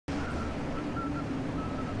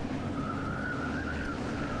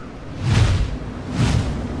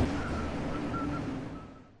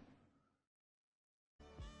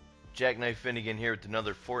Jackknife Finnegan here with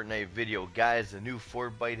another Fortnite video. Guys, the new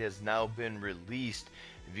Fortbyte has now been released.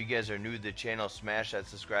 If you guys are new to the channel, smash that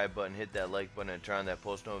subscribe button, hit that like button, and turn on that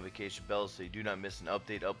post notification bell so you do not miss an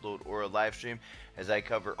update, upload, or a live stream, as I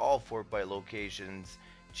cover all Fortbyte locations,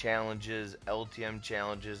 challenges, LTM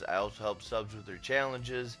challenges. I also help subs with their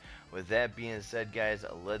challenges. With that being said, guys,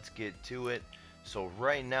 let's get to it. So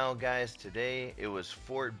right now, guys, today it was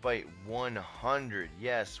Fortbyte 100.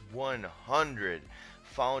 Yes, 100.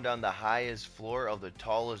 Found on the highest floor of the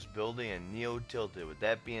tallest building in Neo Tilted. With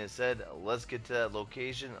that being said, let's get to that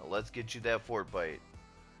location. Let's get you that Fortbyte.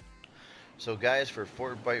 So guys, for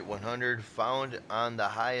Fortbyte 100, found on the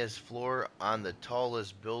highest floor on the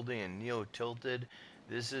tallest building in Neo Tilted.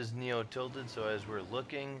 This is Neo Tilted, so as we're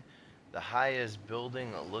looking, the highest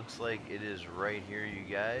building looks like it is right here, you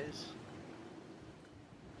guys.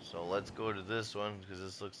 So let's go to this one because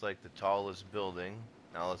this looks like the tallest building.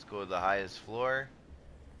 Now let's go to the highest floor.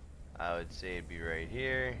 I would say it'd be right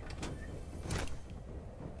here.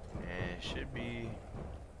 And it should be...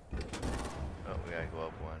 oh, we gotta go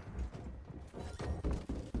up one.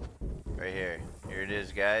 Right here. Here it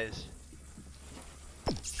is, guys.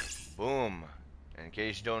 Boom. And in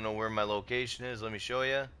case you don't know where my location is, let me show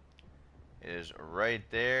you. It is right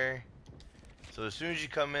there. So as soon as you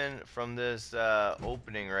come in from this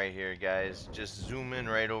opening right here, guys, just zoom in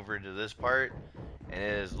right over to this part, and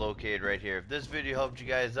it is located right here. If this video helped you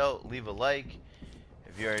guys out, leave a like.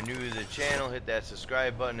 If you are new to the channel, hit that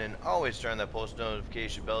subscribe button, and always turn on that post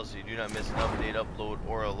notification bell so you do not miss an update, upload,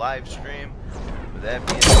 or a live stream. With that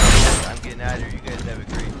being said, I'm getting out of here. You guys have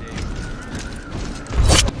a great day.